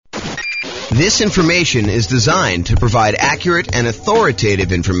This information is designed to provide accurate and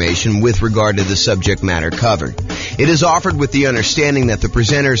authoritative information with regard to the subject matter covered. It is offered with the understanding that the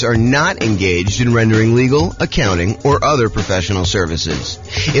presenters are not engaged in rendering legal, accounting, or other professional services.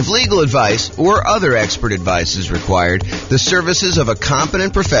 If legal advice or other expert advice is required, the services of a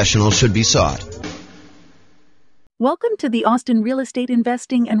competent professional should be sought. Welcome to the Austin Real Estate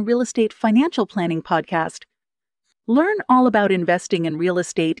Investing and Real Estate Financial Planning Podcast. Learn all about investing in real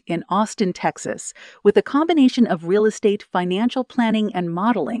estate in Austin, Texas, with a combination of real estate financial planning and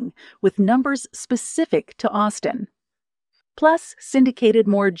modeling with numbers specific to Austin. Plus, syndicated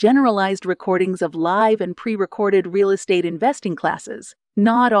more generalized recordings of live and pre-recorded real estate investing classes,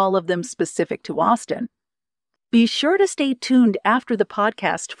 not all of them specific to Austin. Be sure to stay tuned after the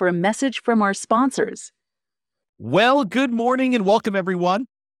podcast for a message from our sponsors. Well, good morning and welcome, everyone.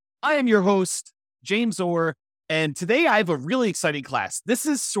 I am your host, James Orr, and today I have a really exciting class. This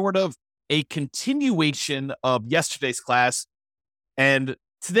is sort of a continuation of yesterday's class, and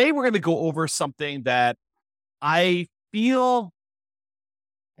today we're going to go over something that I feel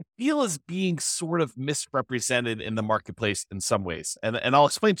is being sort of misrepresented in the marketplace in some ways, and I'll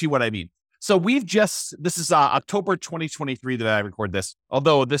explain to you what I mean. So this is October 2023 that I record this,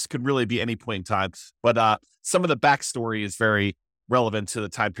 although this could really be any point in time, but some of the backstory is very relevant to the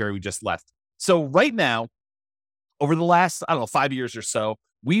time period we just left. So right now, over the last, 5 years or so,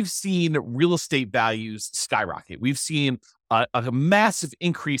 we've seen real estate values skyrocket. We've seen a massive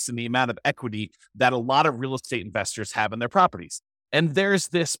increase in the amount of equity that a lot of real estate investors have in their properties. And there's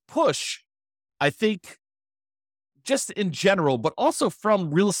this push, I think, just in general, but also from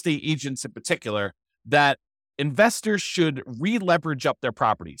real estate agents in particular, that investors should re-leverage up their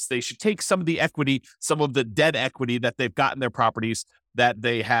properties. They should take some of the equity, some of the dead equity that they've got in their properties that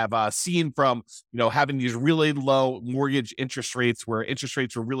they have seen from, having these really low mortgage interest rates, where interest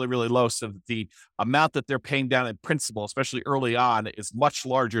rates were really, really low. So that the amount that they're paying down in principal, especially early on, is much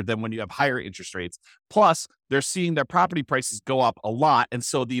larger than when you have higher interest rates. Plus, they're seeing their property prices go up a lot. And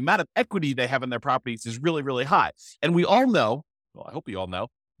so the amount of equity they have in their properties is really, really high. And we all know, well, I hope you all know,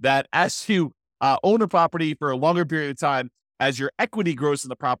 that as you own a property for a longer period of time, as your equity grows in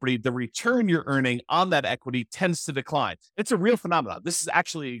the property, the return you're earning on that equity tends to decline. It's a real phenomenon. This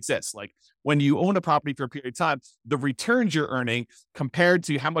actually exists. Like when you own a property for a period of time, the returns you're earning compared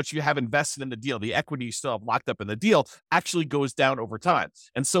to how much you have invested in the deal, the equity you still have locked up in the deal, actually goes down over time.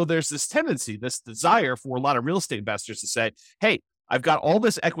 And so there's this tendency, this desire for a lot of real estate investors to say, hey, I've got all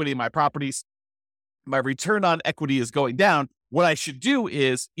this equity in my properties. My return on equity is going down. What I should do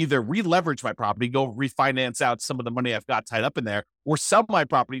is either re-leverage my property, go refinance out some of the money I've got tied up in there, or sell my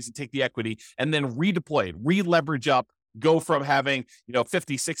properties and take the equity and then redeploy it, re-leverage up, go from having,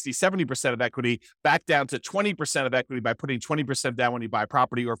 50, 60, 70% of equity back down to 20% of equity by putting 20% down when you buy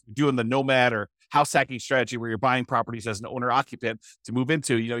property, or if you're doing the nomad or house hacking strategy where you're buying properties as an owner occupant to move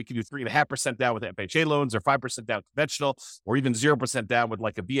into, you can do 3.5% down with FHA loans, or 5% down conventional, or even 0% down with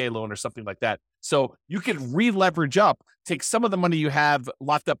like a VA loan or something like that. So you can re-leverage up, take some of the money you have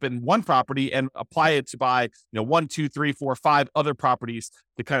locked up in one property and apply it to buy, 1, 2, 3, 4, 5 other properties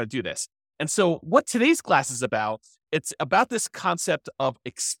to kind of do this. And so what today's class is about, it's about this concept of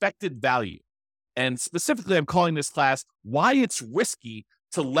expected value. And specifically, I'm calling this class why it's risky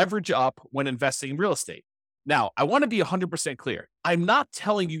to leverage up when investing in real estate. Now, I want to be 100% clear. I'm not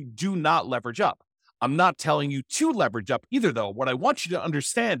telling you do not leverage up. I'm not telling you to leverage up either, though. What I want you to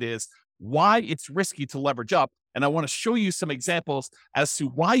understand is why it's risky to leverage up. And I want to show you some examples as to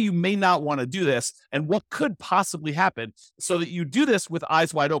why you may not want to do this and what could possibly happen, so that you do this with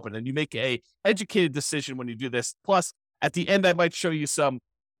eyes wide open and you make a educated decision when you do this. Plus, at the end, I might show you some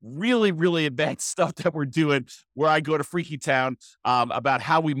really, really advanced stuff that we're doing where I go to Freaky Town about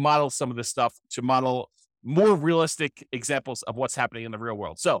how we model some of this stuff to model more realistic examples of what's happening in the real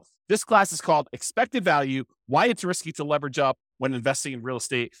world. So this class is called Expected Value, Why It's Risky to Leverage Up when Investing in Real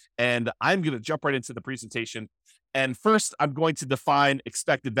Estate. And I'm going to jump right into the presentation. And first, I'm going to define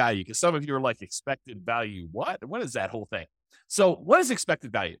expected value, because some of you are like, expected value, what? What is that whole thing? So what is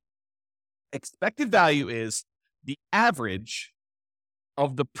expected value? Expected value is the average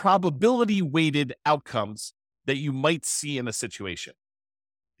of the probability weighted outcomes that you might see in a situation.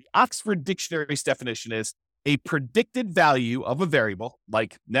 The Oxford Dictionary's definition is a predicted value of a variable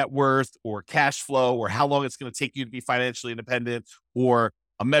like net worth or cash flow, or how long it's going to take you to be financially independent, or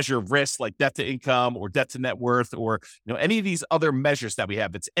a measure of risk like debt to income or debt to net worth, or any of these other measures that we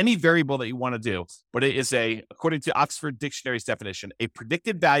have. It's any variable that you want to do, but it is according to Oxford Dictionary's definition, a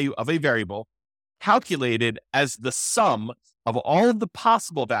predicted value of a variable calculated as the sum of all of the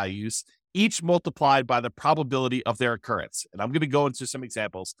possible values each multiplied by the probability of their occurrence. And I'm going to go into some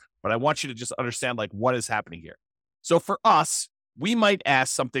examples, but I want you to just understand like what is happening here. So for us, we might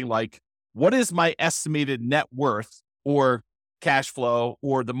ask something like, what is my estimated net worth or cash flow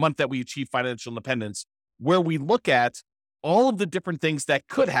or the month that we achieve financial independence, where we look at all of the different things that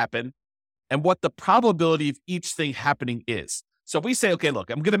could happen and what the probability of each thing happening is. So if we say, okay, look,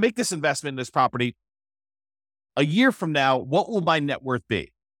 I'm going to make this investment in this property. A year from now, what will my net worth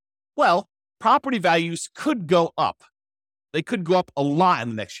be? Well, property values could go up. They could go up a lot in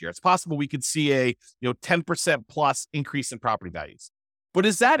the next year. It's possible we could see a 10% plus increase in property values. But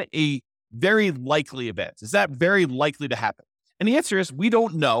is that a very likely event? Is that very likely to happen? And the answer is we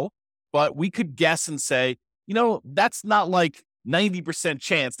don't know, but we could guess and say, that's not like 90%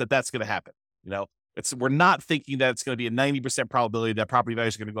 chance that that's going to happen. We're not thinking that it's going to be a 90% probability that property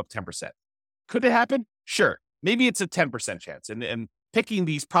values are going to go up 10%. Could it happen? Sure. Maybe it's a 10% chance. And picking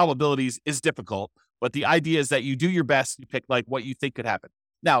these probabilities is difficult, but the idea is that you do your best. You pick like what you think could happen.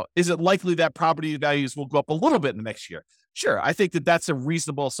 Now, is it likely that property values will go up a little bit in the next year? Sure. I think that that's a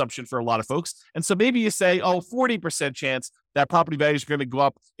reasonable assumption for a lot of folks. And so maybe you say, 40% chance that property values are going to go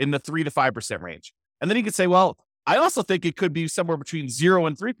up in the 3 to 5% range. And then you could say, well, I also think it could be somewhere between 0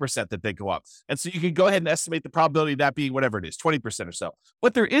 and 3% that they go up. And so you can go ahead and estimate the probability of that being whatever it is, 20% or so.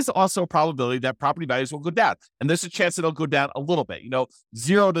 But there is also a probability that property values will go down. And there's a chance that it'll go down a little bit,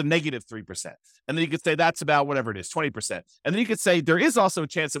 0 to negative 3%. And then you could say that's about whatever it is, 20%. And then you could say there is also a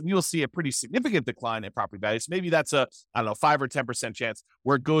chance that we will see a pretty significant decline in property values. Maybe that's 5 or 10% chance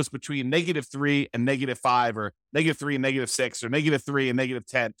where it goes between -3 and -5 or -3 and -6 or -3 and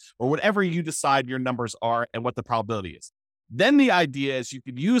 -10 or whatever you decide your numbers are and what the probability is. Then the idea is you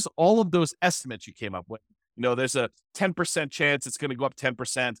could use all of those estimates you came up with. There's a 10% chance it's going to go up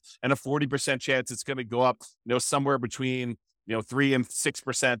 10% and a 40% chance it's going to go up, somewhere between 3 and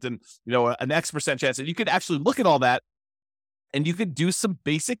 6% and, an X percent chance. And you could actually look at all that and you could do some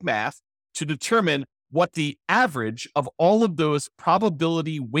basic math to determine what the average of all of those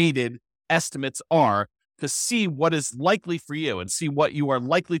probability weighted estimates are to see what is likely for you and see what you are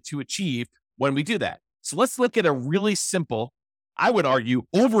likely to achieve when we do that. So let's look at a really simple, I would argue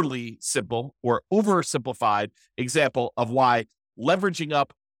overly simple or oversimplified example of why leveraging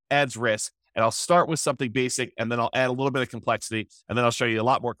up adds risk. And I'll start with something basic, and then I'll add a little bit of complexity, and then I'll show you a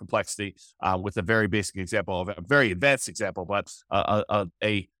lot more complexity with a very basic example, of a very advanced example, but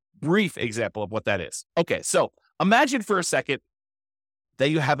a brief example of what that is. Okay, so imagine for a second that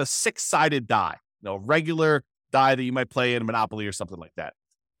you have a 6-sided die, regular die that you might play in Monopoly or something like that.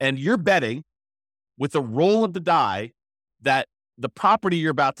 And you're betting with the roll of the die that the property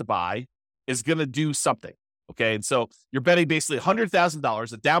you're about to buy is going to do something. Okay, and so you're betting basically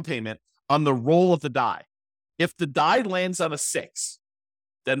 $100,000, a down payment, on the roll of the die. If the die lands on a 6,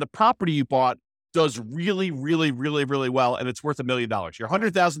 then the property you bought does really, really, really, really well, and it's worth $1 million. Your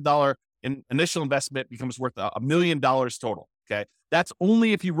 $100,000 initial investment becomes worth $1 million total. Okay, that's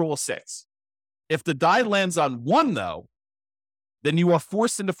only if you roll a 6. If the die lands on 1, though, then you are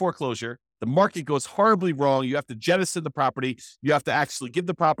forced into foreclosure. The market goes horribly wrong. You have to jettison the property. You have to actually give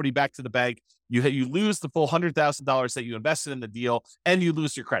the property back to the bank. You lose the full $100,000 that you invested in the deal, and you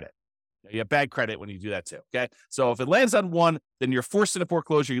lose your credit. You have bad credit when you do that too, okay? So if it lands on 1, then you're forced into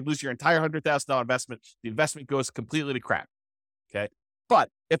foreclosure. You lose your entire $100,000 investment. The investment goes completely to crap, okay?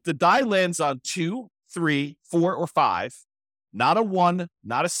 But if the die lands on 2, 3, 4, or 5, not a 1,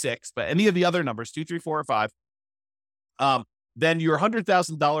 not a 6, but any of the other numbers, 2, 3, 4, or 5, then your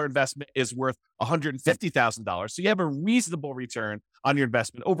 $100,000 investment is worth $150,000. So you have a reasonable return on your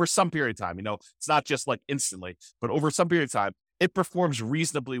investment over some period of time. It's not just like instantly, but over some period of time, it performs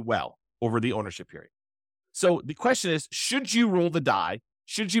reasonably well over the ownership period. So the question is, should you roll the die?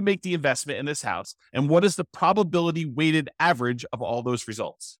 Should you make the investment in this house? And what is the probability weighted average of all those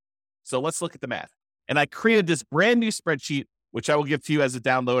results? So let's look at the math. And I created this brand new spreadsheet, which I will give to you as a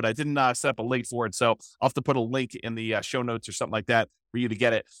download. I didn't set up a link for it, so I'll have to put a link in the show notes or something like that for you to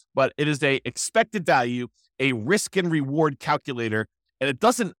get it. But it is a expected value, a risk and reward calculator, and it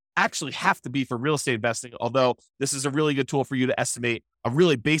doesn't actually have to be for real estate investing, although this is a really good tool for you to estimate, a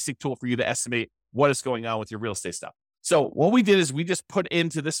really basic tool for you to estimate what is going on with your real estate stuff. So what we did is we just put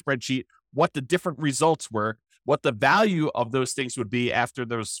into this spreadsheet what the different results were, what the value of those things would be after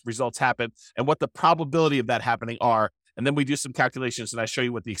those results happen, and what the probability of that happening are. And then we do some calculations, and I show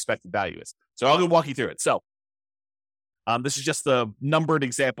you what the expected value is. So I'll go walk you through it. So this is just the numbered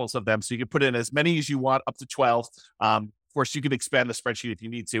examples of them. So you can put in as many as you want, up to 12. Of course, you can expand the spreadsheet if you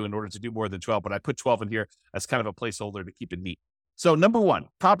need to in order to do more than 12, but I put 12 in here as kind of a placeholder to keep it neat. So number 1,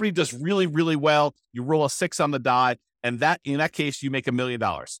 property does really, really well. You roll a 6 on the die, and in that case, you make $1 million.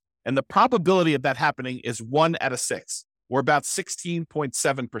 And the probability of that happening is 1 out of 6, or about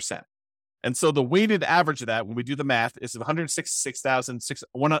 16.7%. And so the weighted average of that, when we do the math, is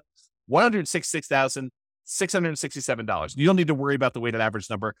 $166,667. You don't need to worry about the weighted average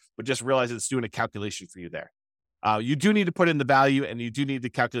number, but just realize it's doing a calculation for you there. You do need to put in the value, and you do need to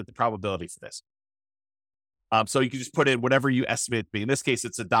calculate the probability for this. So you can just put in whatever you estimate it to be. In this case,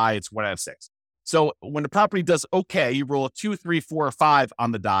 it's a die. It's 1 out of 6. So when the property does okay, you roll a 2, 3, 4, or 5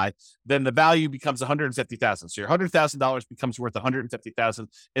 on the die, then the value becomes $150,000. So your $100,000 becomes worth $150,000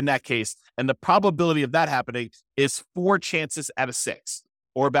 in that case. And the probability of that happening is 4 chances out of 6,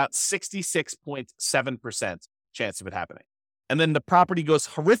 or about 66.7% chance of it happening. And then the property goes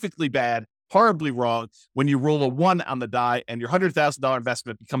horrifically bad, horribly wrong, when you roll a 1 on the die, and your $100,000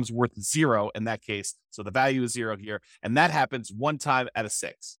 investment becomes worth 0 in that case. So the value is 0 here. And that happens 1 time out of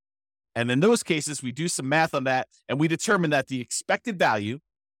 6. And in those cases, we do some math on that, and we determine that the expected value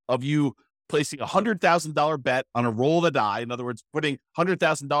of you placing a $100,000 bet on a roll of the die, in other words, putting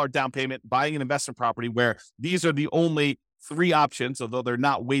 $100,000 down payment, buying an investment property where these are the only 3 options, although they're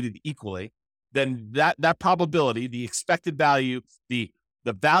not weighted equally, then that probability, the expected value, the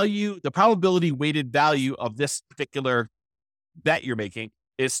probability weighted value of this particular bet you're making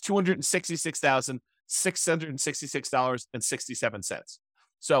is $266,666.67.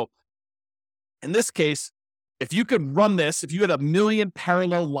 So in this case, if you could run this, if you had 1 million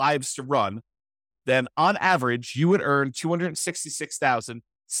parallel lives to run, then on average, you would earn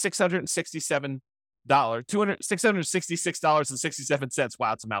 $666,667.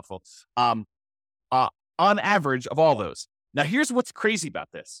 Wow, it's a mouthful. On average of all those. Now, here's what's crazy about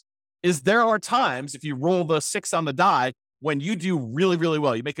this is there are times if you roll the 6 on the die when you do really, really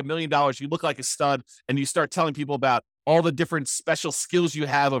well, you make $1 million, you look like a stud, and you start telling people about all the different special skills you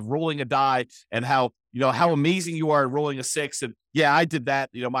have of rolling a die and how amazing you are at rolling a 6. And yeah, I did that.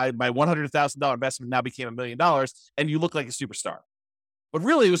 My $100,000 investment now became $1 million, and you look like a superstar. But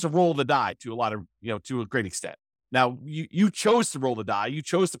really, it was a roll of the die to a great extent. Now, you chose to roll the die. You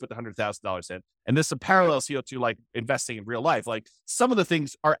chose to put the $100,000 in. And this is a parallel to like investing in real life. Like some of the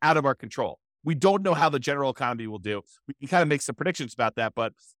things are out of our control. We don't know how the general economy will do. We can kind of make some predictions about that.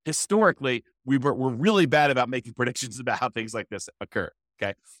 But historically, we're really bad about making predictions about how things like this occur.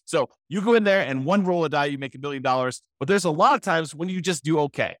 Okay. So you go in there and one roll of die, you make $1 million. But there's a lot of times when you just do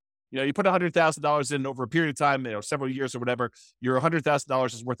okay. You put $100,000 in over a period of time, several years or whatever, your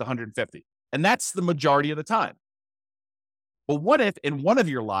 $100,000 is worth $150,000. And that's the majority of the time. But what if in one of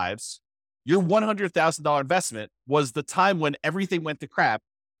your lives, your $100,000 investment was the time when everything went to crap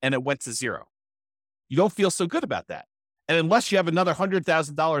and it went to 0? You don't feel so good about that. And unless you have another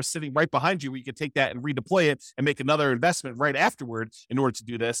 $100,000 sitting right behind you where you can take that and redeploy it and make another investment right afterward in order to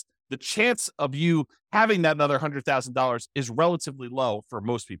do this, the chance of you having that another $100,000 is relatively low for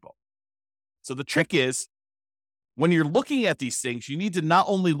most people. So the trick is when you're looking at these things, you need to not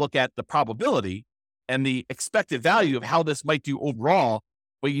only look at the probability and the expected value of how this might do overall,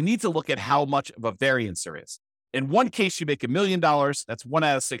 but you need to look at how much of a variance there is. In one case, you make $1 million. That's 1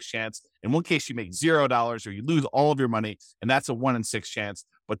 out of 6 chance. In one case, you make $0 or you lose all of your money, and that's a 1 in 6 chance.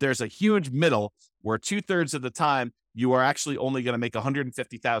 But there's a huge middle where 2/3 of the time, you are actually only going to make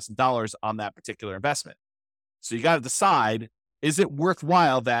 $150,000 on that particular investment. So you got to decide, is it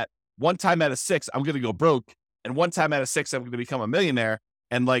worthwhile that 1 time out of 6, I'm going to go broke, and 1 time out of 6, I'm going to become a millionaire,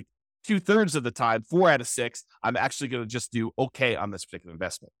 and like 2/3 of the time, 4 out of 6, I'm actually going to just do okay on this particular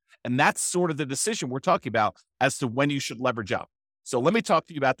investment. And that's sort of the decision we're talking about as to when you should leverage up. So let me talk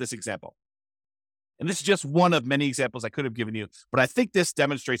to you about this example. And this is just one of many examples I could have given you, but I think this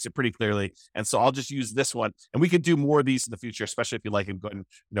demonstrates it pretty clearly. And so I'll just use this one, and we could do more of these in the future, especially if you like them. Go ahead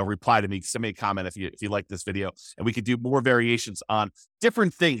and reply to me, send me a comment if you like this video, and we could do more variations on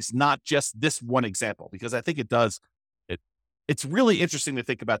different things, not just this one example, because I think it's really interesting to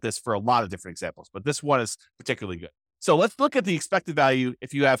think about this for a lot of different examples, but this one is particularly good. So let's look at the expected value.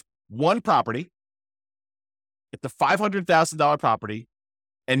 If you have one property, it's a $500,000 property,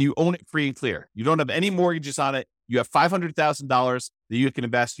 and you own it free and clear. You don't have any mortgages on it. You have $500,000 that you can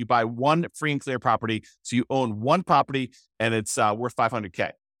invest. You buy one free and clear property. So you own one property, and it's worth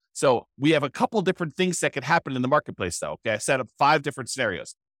 $500K. So we have a couple different things that could happen in the marketplace, though. Okay, I set up 5 different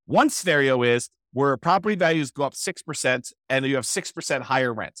scenarios. One scenario is where property values go up 6% and you have 6%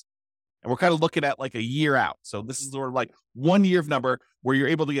 higher rent. And we're kind of looking at like a year out. So this is sort of like 1 year of number where you're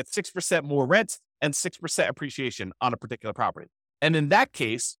able to get 6% more rent and 6% appreciation on a particular property. And in that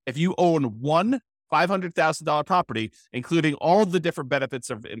case, if you own one $500,000 property, including all the different benefits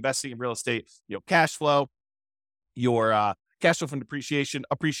of investing in real estate, cash flow, your cash flow from depreciation,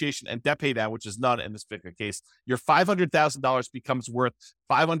 appreciation, and debt pay down, which is none in this particular case, your $500,000 becomes worth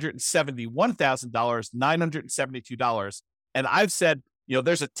 $571,000, $972. And I've said,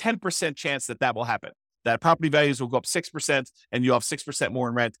 there's a 10% chance that will happen, that property values will go up 6% and you'll have 6% more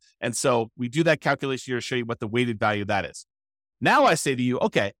in rent. And so we do that calculation here to show you what the weighted value of that is. Now I say to you,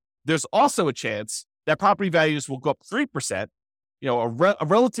 okay, there's also a chance that property values will go up 3%, a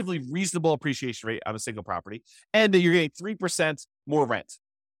relatively reasonable appreciation rate on a single property, and you're getting 3% more rent.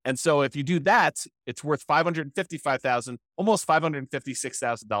 And so if you do that, it's worth $555,000, almost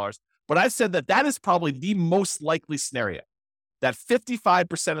 $556,000. But I've said that is probably the most likely scenario, that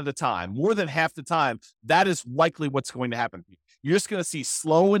 55% of the time, more than half the time, that is likely what's going to happen. You're just going to see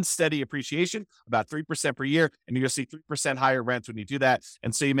slow and steady appreciation, about 3% per year, and you're going to see 3% higher rent when you do that.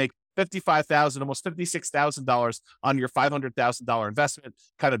 And so you make $55,000, almost $56,000 on your $500,000 investment,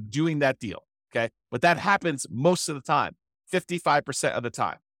 kind of doing that deal. Okay. But that happens most of the time, 55% of the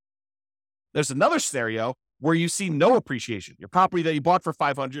time. There's another scenario where you see no appreciation. Your property that you bought for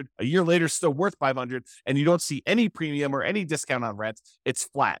 $500, a year later is still worth $500, and you don't see any premium or any discount on rent. It's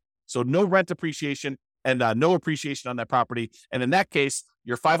flat. So no rent appreciation and no appreciation on that property. And in that case,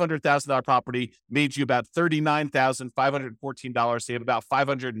 your $500,000 property made you about $39,514. So you have about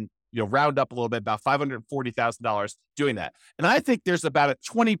round up a little bit, about $540,000 doing that. And I think there's about a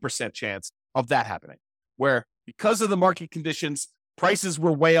 20% chance of that happening, where because of the market conditions, prices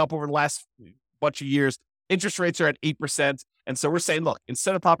were way up over the last bunch of years. Interest rates are at 8%. And so we're saying, look,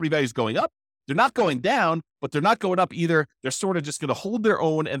 instead of property values going up, they're not going down, but they're not going up either. They're sort of just going to hold their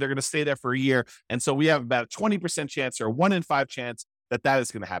own, and they're going to stay there for a year. And so we have about a 20% chance, or a 1 in 5 chance that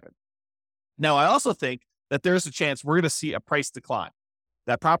is going to happen. Now, I also think that there's a chance we're going to see a price decline,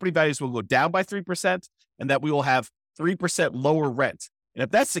 that property values will go down by 3%, and that we will have 3% lower rent. And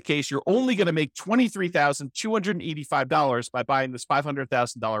if that's the case, you're only going to make $23,285 by buying this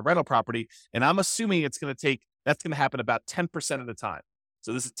 $500,000 rental property. And I'm assuming that's going to happen about 10% of the time.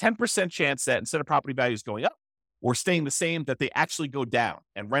 So there's a 10% chance that instead of property values going up or staying the same, that they actually go down,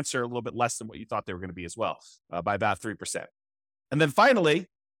 and rents are a little bit less than what you thought they were going to be as well, by about 3%. And then finally,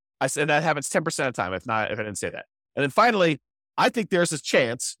 I said that happens 10% of the time, if I didn't say that. And then finally, I think there's a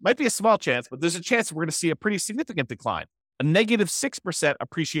chance, might be a small chance, but there's a chance we're going to see a pretty significant decline, a negative 6%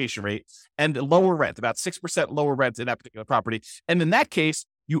 appreciation rate and lower rent, about 6% lower rent in that particular property. And in that case,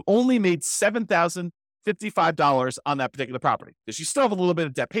 you only made $7,055 on that particular property, because you still have a little bit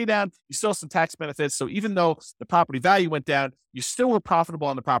of debt pay down, you still have some tax benefits. So even though the property value went down, you still were profitable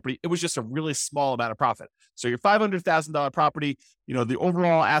on the property. It was just a really small amount of profit. So your $500,000 property, the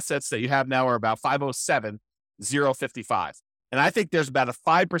overall assets that you have now are about $507,055. And I think there's about a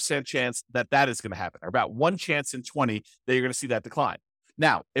 5% chance that is going to happen, or about 1 chance in 20 that you're going to see that decline.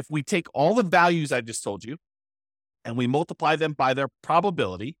 Now, if we take all the values I just told you and we multiply them by their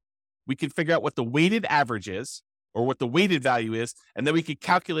probability, we can figure out what the weighted average is, or what the weighted value is, and then we can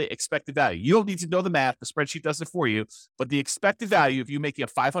calculate expected value. You don't need to know the math. The spreadsheet does it for you. But the expected value, if you make a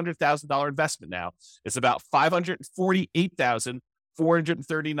 $500,000 investment now, is about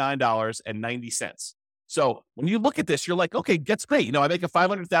 $548,439.90. So when you look at this, you're like, okay, that's great. I make a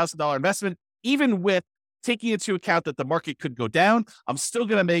 $500,000 investment, even with taking into account that the market could go down, I'm still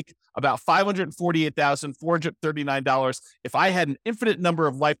going to make about $548,439. If I had an infinite number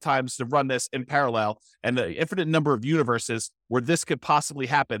of lifetimes to run this in parallel, and the infinite number of universes where this could possibly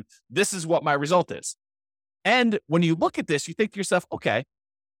happen, this is what my result is. And when you look at this, you think to yourself, okay,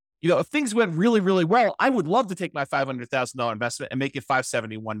 if things went really, really well, I would love to take my $500,000 investment and make it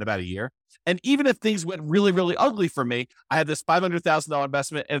 $571 in about a year. And even if things went really, really ugly for me, I had this $500,000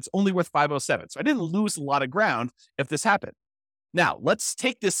 investment and it's only worth $507. So I didn't lose a lot of ground if this happened. Now, let's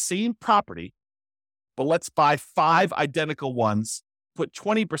take this same property, but let's buy 5 identical ones, put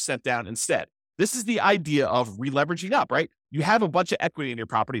 20% down instead. This is the idea of releveraging up, right? You have a bunch of equity in your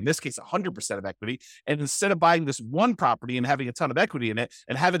property, in this case, 100% of equity. And instead of buying this one property and having a ton of equity in it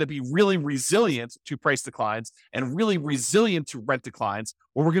and having to be really resilient to price declines and really resilient to rent declines,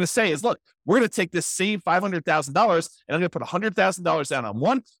 what we're going to say is, look, we're going to take this same $500,000 and I'm going to put $100,000 down on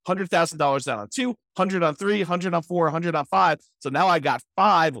 1, $100,000 down on 2, 100 on 3, 100 on 4, 100 on 5. So now I got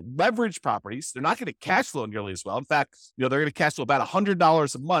 5 leverage properties. They're not going to cash flow nearly as well. In fact, they're going to cash flow about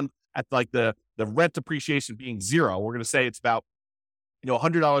 $100 a month at like the rent appreciation being 0. We're going to say it's about,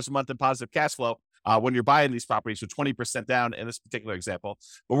 $100 a month in positive cash flow when you're buying these properties, so 20% down in this particular example.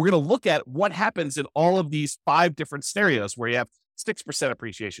 But we're going to look at what happens in all of these 5 different scenarios where you have 6%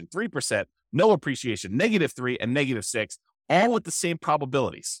 appreciation, 3%, no appreciation, -3, and -6, all with the same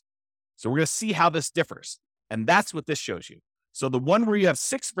probabilities. So we're going to see how this differs. And that's what this shows you. So the one where you have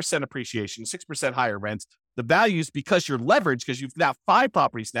 6% appreciation, 6% higher rent, the values, because you're leveraged, because you've got 5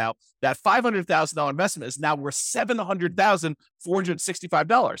 properties now, that $500,000 investment is now worth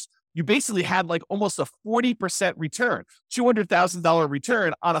 $700,465. You basically had like almost a 40% return, $200,000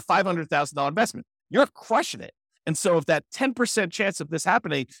 return on a $500,000 investment. You're crushing it. And so if that 10% chance of this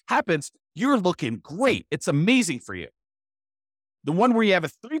happens, you're looking great. It's amazing for you. The one where you have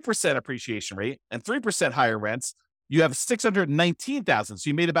a 3% appreciation rate and 3% higher rents, you have $619,000. So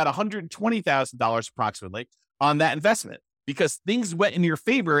you made about $120,000 approximately on that investment because things went in your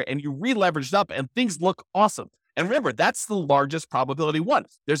favor and you re-leveraged up and things look awesome. And remember, that's the largest probability one.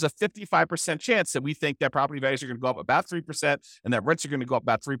 There's a 55% chance that we think that property values are going to go up about 3% and that rents are going to go up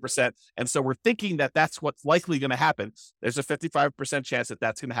about 3%. And so we're thinking that that's what's likely going to happen. There's a 55% chance that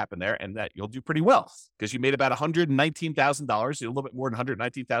that's going to happen there and that you'll do pretty well because you made about $119,000, a little bit more than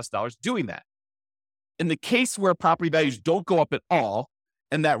 $119,000 doing that. In the case where property values don't go up at all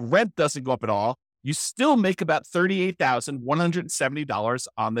and that rent doesn't go up at all, you still make about $38,170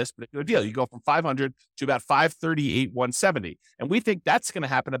 on this particular deal. You go from $500 to about $538,170. And we think that's going to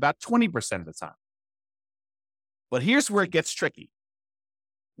happen about 20% of the time. But here's where it gets tricky.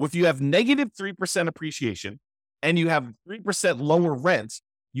 If you have negative 3% appreciation and you have 3% lower rent,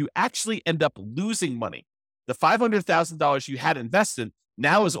 you actually end up losing money. The $500,000 you had invested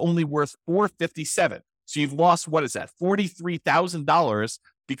now is only worth $457,000. So you've lost, what is that? $43,000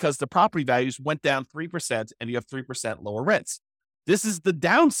 because the property values went down 3% and you have 3% lower rents. This is the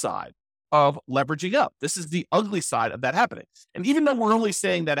downside of leveraging up. This is the ugly side of that happening. And even though we're only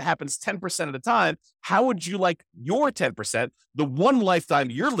saying that it happens 10% of the time, how would you like your 10%, the one lifetime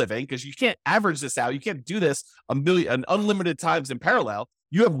you're living, because you can't average this out. You can't do this an unlimited times in parallel.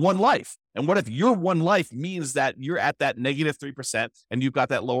 You have one life. And what if your one life means that you're at that negative 3% and you've got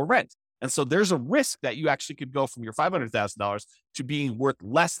that lower rent? And so there's a risk that you actually could go from your $500,000 to being worth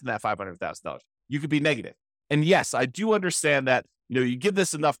less than that $500,000. You could be negative. And yes, I do understand that, you give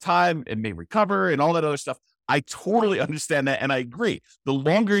this enough time, it may recover and all that other stuff. I totally understand that. And I agree. The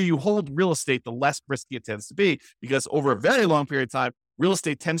longer you hold real estate, the less risky it tends to be, because over a very long period of time, real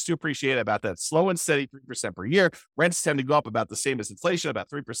estate tends to appreciate about that slow and steady 3% per year. Rents tend to go up about the same as inflation, about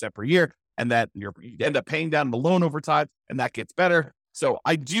 3% per year. And that you end up paying down the loan over time, and that gets better. So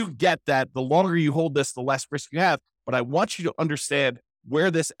I do get that the longer you hold this, the less risk you have, but I want you to understand where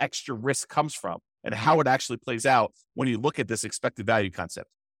this extra risk comes from and how it actually plays out when you look at this expected value concept.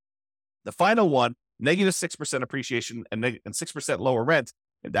 The final one, negative 6% appreciation and 6% lower rent,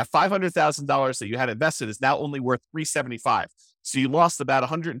 and that $500,000 that you had invested is now only worth $375,000. So you lost about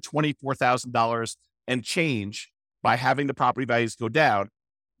 $124,000 and change by having the property values go down,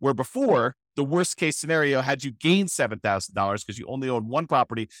 where before, the worst case scenario had you gain $7,000 because you only owned one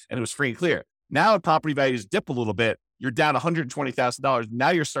property and it was free and clear. Now property values dip a little bit, you're down $120,000. Now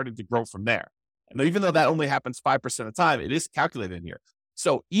you're starting to grow from there. And even though that only happens 5% of the time, it is calculated in here.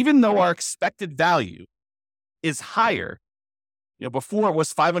 So even though our expected value is higher, before it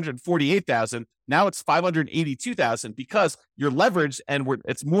was $548,000, now it's $582,000 because you're leveraged, and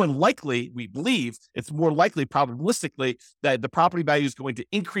it's more likely, we believe, it's more likely probabilistically that the property value is going to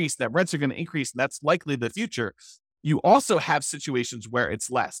increase, that rents are going to increase, and that's likely the future. You also have situations where it's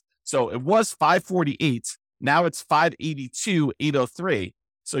less. So it was $548, now it's $582,803.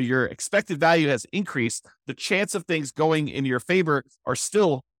 So your expected value has increased. The chance of things going in your favor are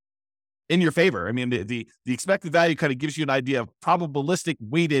still in your favor. I mean, the expected value kind of gives you an idea of probabilistic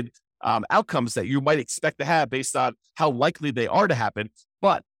weighted outcomes that you might expect to have based on how likely they are to happen.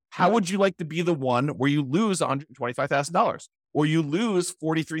 But how would you like to be the one where you lose $125,000 or you lose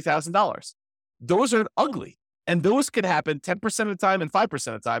 $43,000? Those are ugly. And those could happen 10% of the time and 5%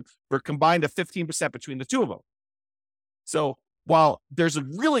 of the time for combined of 15% between the two of them. So while there's a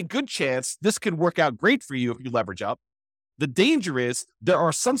really good chance this could work out great for you if you leverage up, the danger is there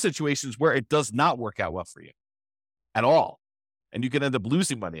are some situations where it does not work out well for you at all. And you can end up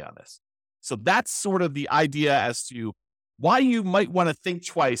losing money on this. So that's sort of the idea as to why you might want to think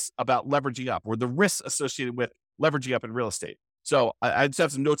twice about leveraging up or the risks associated with leveraging up in real estate. So I just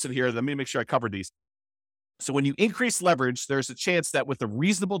have some notes in here. Let me make sure I cover these. So when you increase leverage, there's a chance that with a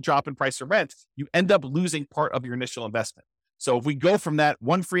reasonable drop in price or rent, you end up losing part of your initial investment. So if we go from that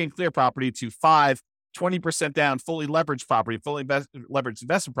one free and clear property to 20% down, fully leveraged property, leveraged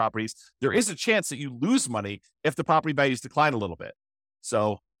investment properties, there is a chance that you lose money if the property values decline a little bit.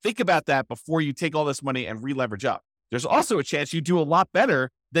 So think about that before you take all this money and re-leverage up. There's also a chance you do a lot better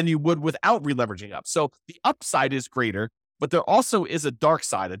than you would without re-leveraging up. So the upside is greater, but there also is a dark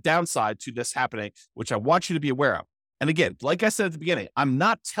side, a downside to this happening, which I want you to be aware of. And again, like I said at the beginning, I'm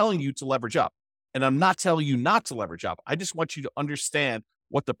not telling you to leverage up and I'm not telling you not to leverage up. I just want you to understand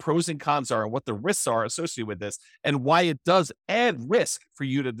what the pros and cons are and what the risks are associated with this and why it does add risk for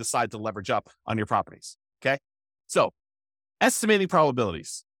you to decide to leverage up on your properties. Okay. So estimating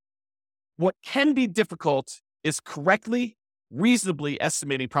probabilities. What can be difficult is correctly, reasonably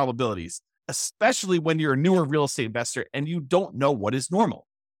estimating probabilities, especially when you're a newer real estate investor and you don't know what is normal.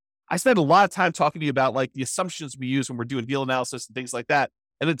 I spend a lot of time talking to you about like the assumptions we use when we're doing deal analysis and things like that.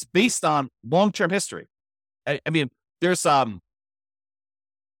 And it's based on long-term history. I mean, there's a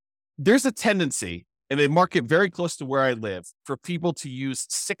tendency in a market very close to where I live for people to use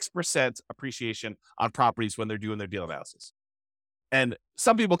 6% appreciation on properties when they're doing their deal analysis. And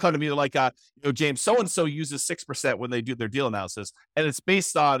some people come to me like, James, so-and-so uses 6% when they do their deal analysis. And it's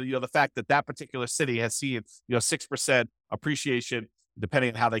based on, the fact that that particular city has seen, 6% appreciation,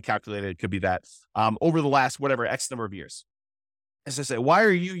 depending on how they calculate it. It could be that over the last, whatever, X number of years. As I say, why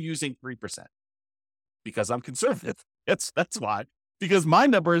are you using 3%? Because I'm conservative. That's why. Because my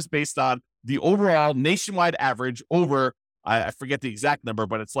number is based on the overall nationwide average over, I forget the exact number,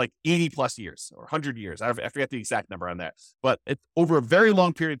 but it's like 80 plus years or 100 years. I forget the exact number on that. But it's over a very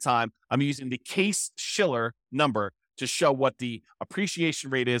long period of time. I'm using the Case-Shiller number to show what the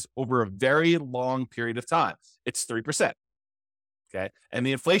appreciation rate is over a very long period of time. It's 3%. Okay. And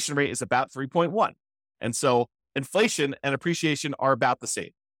the inflation rate is about 3.1. And so inflation and appreciation are about the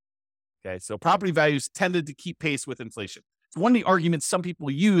same. Okay. So property values tended to keep pace with inflation. It's one of the arguments some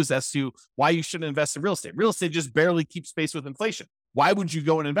people use as to why you shouldn't invest in real estate. Real estate just barely keeps pace with inflation. Why would you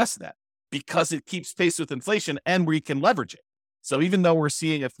go and invest in that? Because it keeps pace with inflation and we can leverage it. So even though we're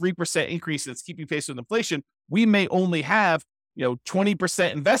seeing a 3% increase that's keeping pace with inflation, we may only have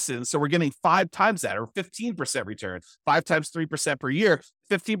 20% invested in. So we're getting 5 times that or 15% return, 5 times 3% per year,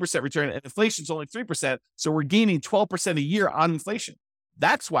 15% return, and inflation's only 3%. So we're gaining 12% a year on inflation.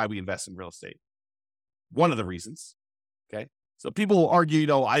 That's why we invest in real estate. One of the reasons. Okay. So people will argue,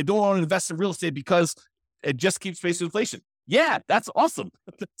 I don't want to invest in real estate because it just keeps pace with inflation. Yeah, that's awesome.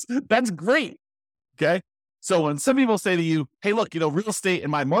 That's great. Okay. So when some people say to you, hey, look, real estate in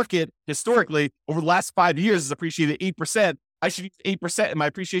my market historically over the last 5 years has appreciated 8%. I should use 8% in my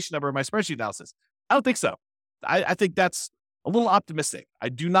appreciation number in my spreadsheet analysis. I don't think so. I think that's a little optimistic. I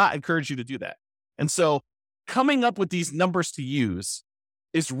do not encourage you to do that. And so coming up with these numbers to use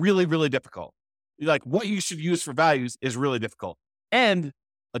is really, really difficult. Like what you should use for values is really difficult. And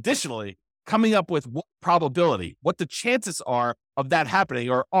additionally, coming up with what probability, what the chances are of that happening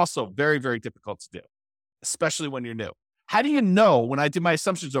are also very, very difficult to do, especially when you're new. How do you know, when I did my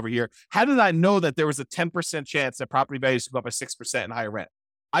assumptions over here, how did I know that there was a 10% chance that property values would go up by 6% in higher rent?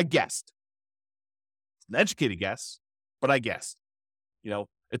 I guessed. It's an educated guess, but I guessed.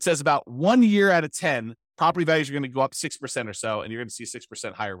 It says about 1 year out of 10, property values are going to go up 6% or so, and you're going to see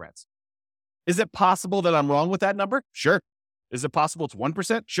 6% higher rents. Is it possible that I'm wrong with that number? Sure. Is it possible it's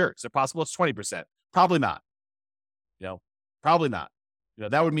 1%? Sure. Is it possible it's 20%? Probably not. Probably not.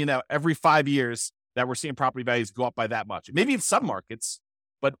 That would mean that every 5 years that we're seeing property values go up by that much. Maybe in some markets,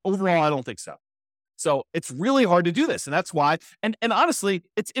 but overall, I don't think so. So it's really hard to do this. And that's why, and honestly,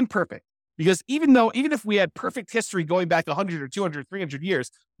 it's imperfect because even if we had perfect history going back 100 or 200, 300 years,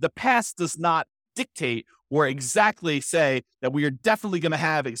 the past does not dictate or exactly say that we are definitely going to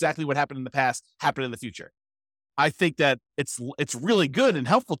have exactly what happened in the past happen in the future. I think that it's really good and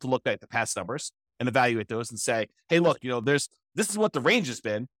helpful to look at the past numbers and evaluate those and say, hey, look, this is what the range has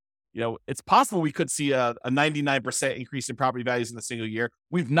been. It's possible we could see a 99% increase in property values in a single year.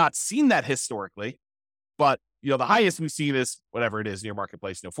 We've not seen that historically, but the highest we've seen is whatever it is in your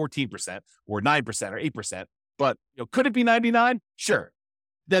marketplace, 14% or 9% or 8%. But could it be 99? Sure.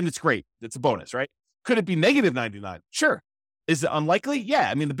 Then it's great. It's a bonus, right? Could it be negative 99? Sure. Is it unlikely? Yeah.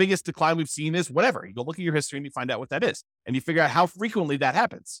 I mean, the biggest decline we've seen is whatever. You go look at your history and you find out what that is. And you figure out how frequently that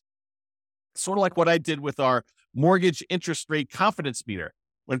happens. Sort of like what I did with our mortgage interest rate confidence meter.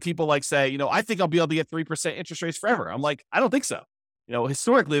 When people say, I think I'll be able to get 3% interest rates forever. I'm like, I don't think so.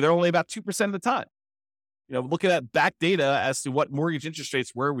 Historically, they're only about 2% of the time. Looking at back data as to what mortgage interest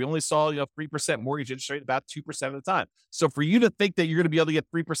rates were, we only saw, 3% mortgage interest rate about 2% of the time. So for you to think that you're going to be able to get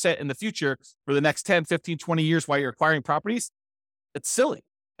 3% in the future for the next 10, 15, 20 years while you're acquiring properties, it's silly.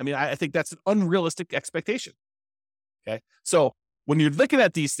 I mean, I think that's an unrealistic expectation. Okay. So when you're looking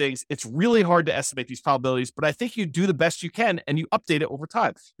at these things, it's really hard to estimate these probabilities, but I think you do the best you can and you update it over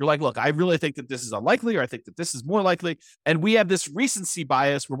time. You're like, look, I really think that this is unlikely, or I think that this is more likely. And we have this recency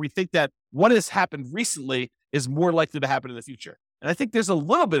bias where we think that what has happened recently is more likely to happen in the future. And I think there's a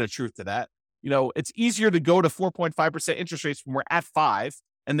little bit of truth to that. It's easier to go to 4.5% interest rates when we're at 5,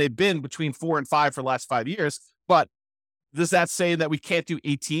 and they've been between 4 and 5 for the last 5 years. But does that say that we can't do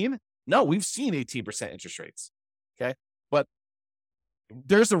 18? No, we've seen 18% interest rates. Okay. But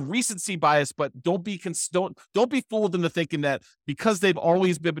there's a recency bias, but don't be fooled into thinking that because they've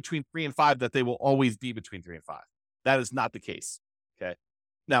always been between 3 and 5, that they will always be between 3 and 5. That is not the case. Okay.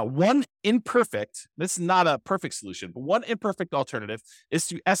 Now, this is not a perfect solution, but one imperfect alternative is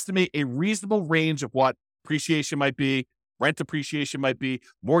to estimate a reasonable range of what appreciation might be, rent appreciation might be,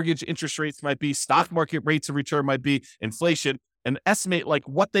 mortgage interest rates might be, stock market rates of return might be, inflation, and estimate like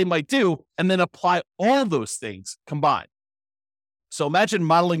what they might do, and then apply all those things combined. So imagine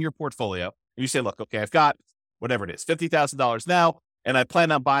modeling your portfolio, and you say, look, okay, I've got whatever it is, $50,000 now, and I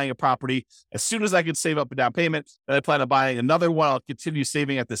plan on buying a property as soon as I can save up a down payment. And I plan on buying another one. I'll continue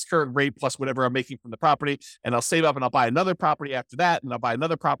saving at this current rate plus whatever I'm making from the property. And I'll save up and I'll buy another property after that. And I'll buy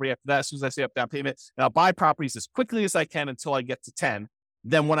another property after that as soon as I save up down payment. And I'll buy properties as quickly as I can until I get to 10.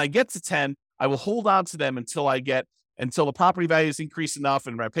 Then when I get to 10, I will hold on to them until the property values increase enough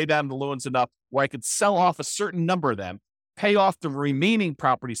and I pay down the loans enough where I could sell off a certain number of them, pay off the remaining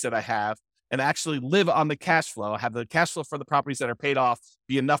properties that I have, and actually live on the cash flow, have the cash flow for the properties that are paid off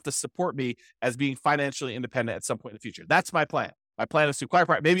be enough to support me as being financially independent at some point in the future. That's my plan. My plan is to acquire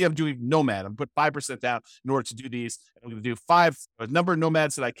property. Maybe I'm doing nomad. I'm put 5% down in order to do these. I'm going to do a number of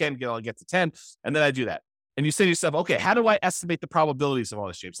nomads that I can get. I'll get to 10, and then I do that. And you say to yourself, okay, how do I estimate the probabilities of all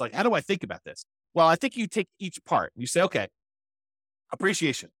this, James? Like, how do I think about this? Well, I think you take each part. You say, okay,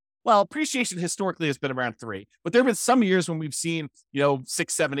 appreciation. Well, appreciation historically has been around 3, but there have been some years when we've seen,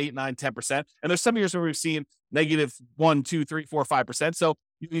 6, 7, 8, 9, 10%. And there's some years where we've seen negative 1, 2, 3, 4, 5%. So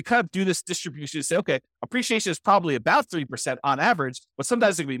you kind of do this distribution to say, okay, appreciation is probably about 3% on average, but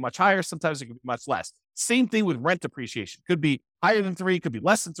sometimes it can be much higher. Sometimes it can be much less. Same thing with rent appreciation. Could be higher than 3, could be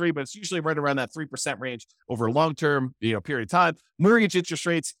less than 3, but it's usually right around that 3% range over a long-term, period of time. Mortgage interest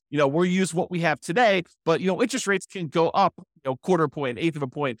rates, we'll use what we have today, but, interest rates can go up, quarter point, eighth of a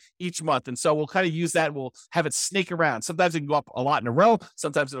point each month. And so we'll kind of use that and we'll have it snake around. Sometimes it can go up a lot in a row.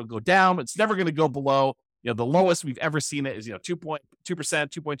 Sometimes it'll go down. It's never going to go below, the lowest we've ever seen it is, 2.2%,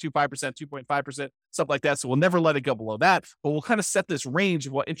 2.25%, 2.5%, something like that. So we'll never let it go below that, but we'll kind of set this range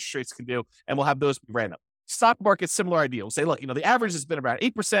of what interest rates can do, and we'll have those be random. Stock market, similar idea. We'll say, look, the average has been around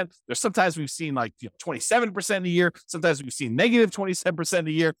 8%. There's sometimes we've seen 27% a year. Sometimes we've seen negative 27%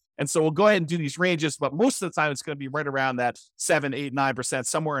 a year. And so we'll go ahead and do these ranges, but most of the time it's going to be right around that 7, 8, 9%,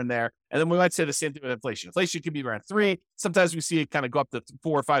 somewhere in there. And then we might say the same thing with inflation. Inflation can be around 3. Sometimes we see it kind of go up to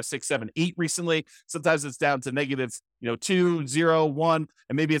 4, 5, 6, 7, 8 recently. Sometimes it's down to negative, 2, 0, 1,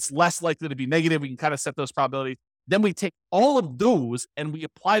 and maybe it's less likely to be negative. We can kind of set those probabilities. Then we take all of those and we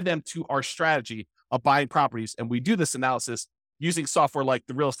apply them to our strategy of buying properties. And we do this analysis using software like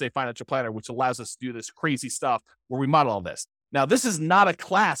the Real Estate Financial Planner, which allows us to do this crazy stuff where we model all this. Now, this is not a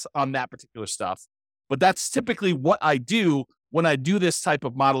class on that particular stuff, but that's typically what I do when I do this type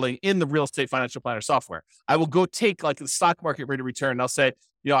of modeling in the Real Estate Financial Planner software. I will go take like the stock market rate of return, and I'll say,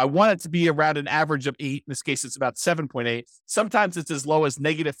 I want it to be around an average of 8. In this case, it's about 7.8. Sometimes it's as low as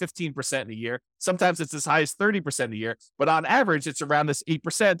negative 15% in a year. Sometimes it's as high as 30% a year. But on average, it's around this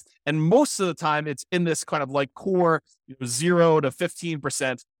 8%. And most of the time, it's in this kind of like core 0 to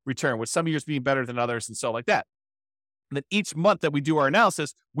 15% return, with some years being better than others and so like that. And then each month that we do our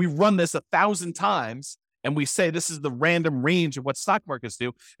analysis, we run this 1,000 times. And we say, this is the random range of what stock markets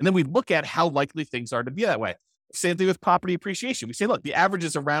do. And then we look at how likely things are to be that way. Same thing with property appreciation. We say, look, the average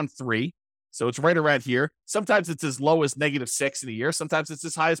is around 3. So it's right around here. Sometimes it's as low as negative 6 in a year. Sometimes it's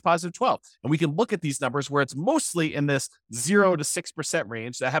as high as positive 12. And we can look at these numbers where it's mostly in this 0 to 6%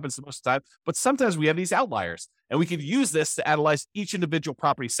 range. That happens most of the time. But sometimes we have these outliers. And we can use this to analyze each individual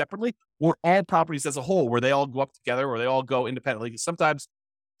property separately, or all properties as a whole, where they all go up together or they all go independently. Because sometimes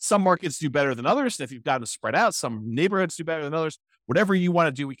some markets do better than others. And if you've got them spread out, some neighborhoods do better than others. Whatever you want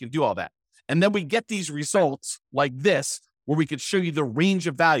to do, we can do all that. And then we get these results like this, where we could show you the range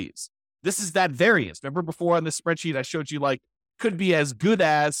of values. This is that variance. Remember before on this spreadsheet, I showed you could be as good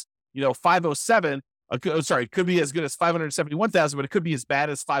as, 507. It could be as good as 571,000, but it could be as bad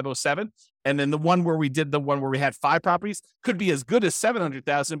as 507. And then the one where we had 5 properties could be as good as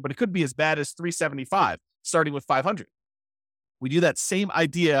 700,000, but it could be as bad as 375, starting with 500. We do that same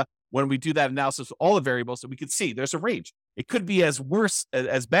idea when we do that analysis with all the variables, that we can see there's a range. It could be as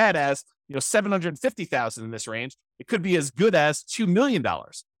bad as 750,000 in this range. It could be as good as $2 million.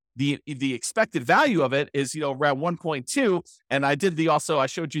 The expected value of it is around 1.2. And I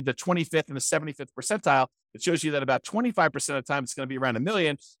showed you the 25th and the 75th percentile. It shows you that about 25% of the time it's going to be around $1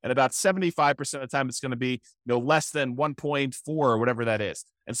 million, and about 75% of the time it's going to be less than 1.4 or whatever that is.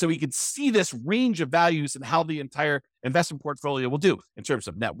 And so we can see this range of values and how the entire investment portfolio will do in terms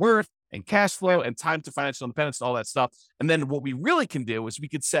of net worth and cash flow and time to financial independence and all that stuff. And then what we really can do is we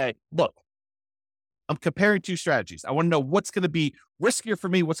could say, look, I'm comparing two strategies. I want to know what's going to be riskier for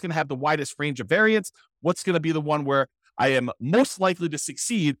me, what's going to have the widest range of variance, what's going to be the one where I am most likely to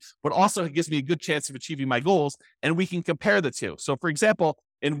succeed, but also it gives me a good chance of achieving my goals, and we can compare the two. So for example,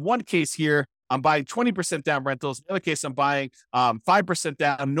 in one case here, I'm buying 20% down rentals. In the other case, I'm buying 5%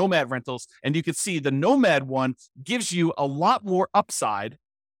 down Nomad rentals. And you can see the Nomad one gives you a lot more upside,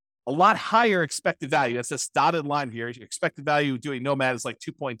 a lot higher expected value. That's this dotted line here. Your expected value doing Nomad is like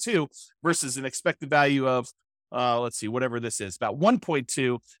 2.2 versus an expected value of, let's see, whatever this is, about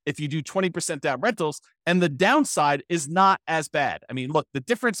 1.2 if you do 20% down rentals. And the downside is not as bad. I mean, look, the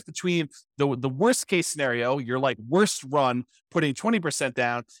difference between the worst case scenario, your like worst run putting 20%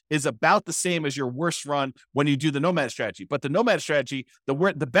 down, is about the same as your worst run when you do the Nomad strategy. But the Nomad strategy,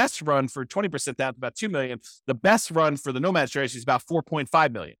 the best run for 20% down is about 2 million. The best run for the Nomad strategy is about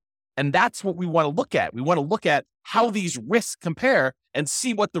 4.5 million. And that's what we want to look at. We want to look at how these risks compare and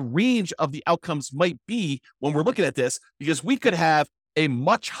see what the range of the outcomes might be when we're looking at this, because we could have a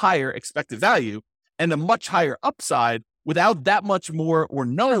much higher expected value and a much higher upside without that much more or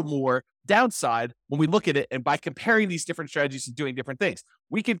no more downside when we look at it. And by comparing these different strategies and doing different things,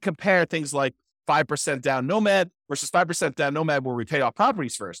 we can compare things like 5% down Nomad versus 5% down Nomad where we pay off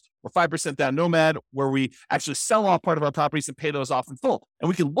properties first, or 5% down Nomad where we actually sell off part of our properties and pay those off in full. And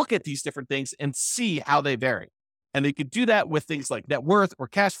we can look at these different things and see how they vary. And they could do that with things like net worth or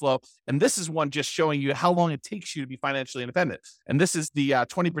cash flow. And this is one just showing you how long it takes you to be financially independent. And this is the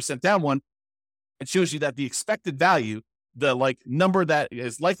 20% down one. It shows you that the expected value, the like number that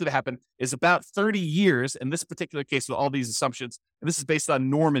is likely to happen, is about 30 years in this particular case with all these assumptions. And this is based on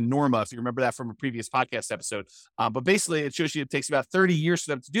Norm and Norma, if you remember that from a previous podcast episode. But basically, it shows you it takes about 30 years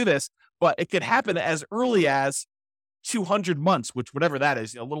for them to do this, but it could happen as early as 200 months, which whatever that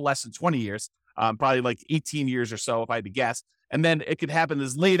is, a little less than 20 years, probably like 18 years or so, if I had to guess. And then it could happen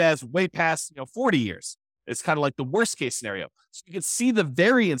as late as way past 40 years. It's kind of like the worst case scenario. So you can see the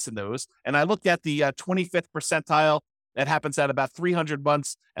variance in those. And I looked at the 25th percentile. That happens at about 300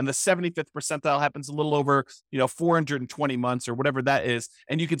 months, and the 75th percentile happens a little over, 420 months or whatever that is.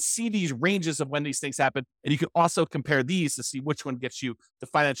 And you can see these ranges of when these things happen, and you can also compare these to see which one gets you to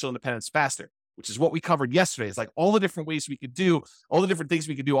financial independence faster, which is what we covered yesterday. It's like all the different ways we could do, all the different things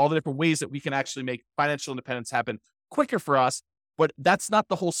we could do, all the different ways that we can actually make financial independence happen quicker for us. But that's not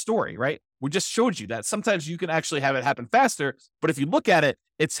the whole story, right? We just showed you that sometimes you can actually have it happen faster, but if you look at it,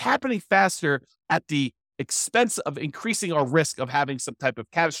 it's happening faster at the expense of increasing our risk of having some type of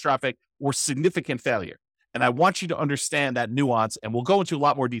catastrophic or significant failure. And I want you to understand that nuance, and we'll go into a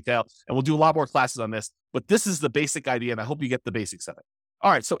lot more detail and we'll do a lot more classes on this, but this is the basic idea, and I hope you get the basics of it.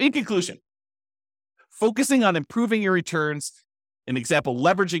 All right. So in conclusion, focusing on improving your returns, an example,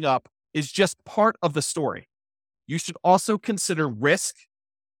 leveraging up, is just part of the story. You should also consider risk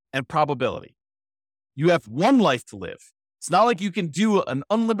and probability. You have one life to live. It's not like you can do an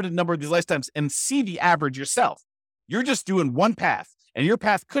unlimited number of these lifetimes and see the average yourself. You're just doing one path, and your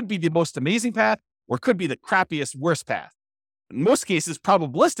path could be the most amazing path or could be the crappiest, worst path. In most cases,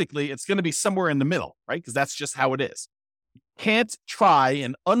 probabilistically, it's going to be somewhere in the middle, right? Because that's just how it is. You can't try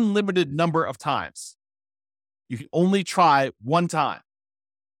an unlimited number of times. You can only try one time.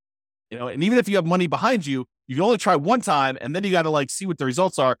 And even if you have money behind you, you can only try one time, and then you got to see what the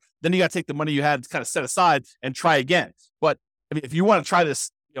results are. Then you got to take the money you had kind of set aside and try again. But I mean, if you want to try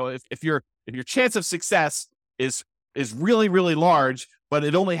this, if your chance of success is really, really large, but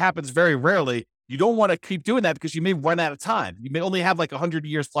it only happens very rarely, you don't want to keep doing that because you may run out of time. You may only have 100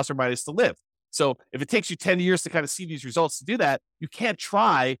 years plus or minus to live. So if it takes you 10 years to kind of see these results to do that, you can't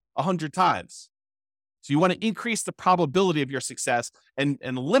try 100 times. So you want to increase the probability of your success and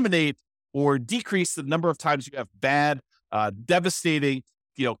eliminate or decrease the number of times you have bad, devastating,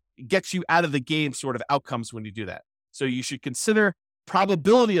 gets you out of the game sort of outcomes when you do that. So you should consider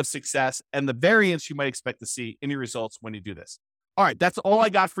probability of success and the variance you might expect to see in your results when you do this. All right, that's all I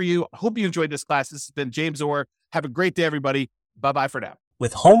got for you. I hope you enjoyed this class. This has been James Orr. Have a great day, everybody. Bye-bye for now.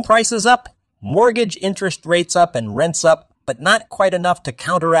 With home prices up, mortgage interest rates up, and rents up, but not quite enough to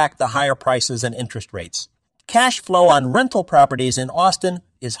counteract the higher prices and interest rates, cash flow on rental properties in Austin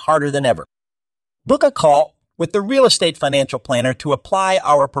is harder than ever. Book a call with the Real Estate Financial Planner to apply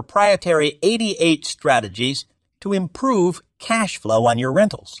our proprietary 88 strategies to improve cash flow on your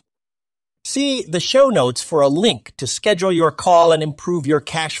rentals. See the show notes for a link to schedule your call and improve your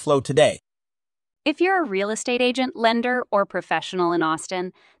cash flow today. If you're a real estate agent, lender, or professional in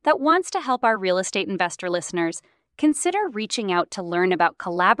Austin that wants to help our real estate investor listeners, consider reaching out to learn about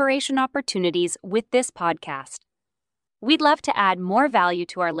collaboration opportunities with this podcast. We'd love to add more value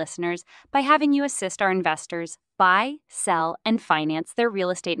to our listeners by having you assist our investors buy, sell, and finance their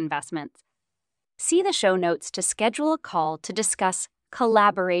real estate investments. See the show notes to schedule a call to discuss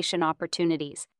collaboration opportunities.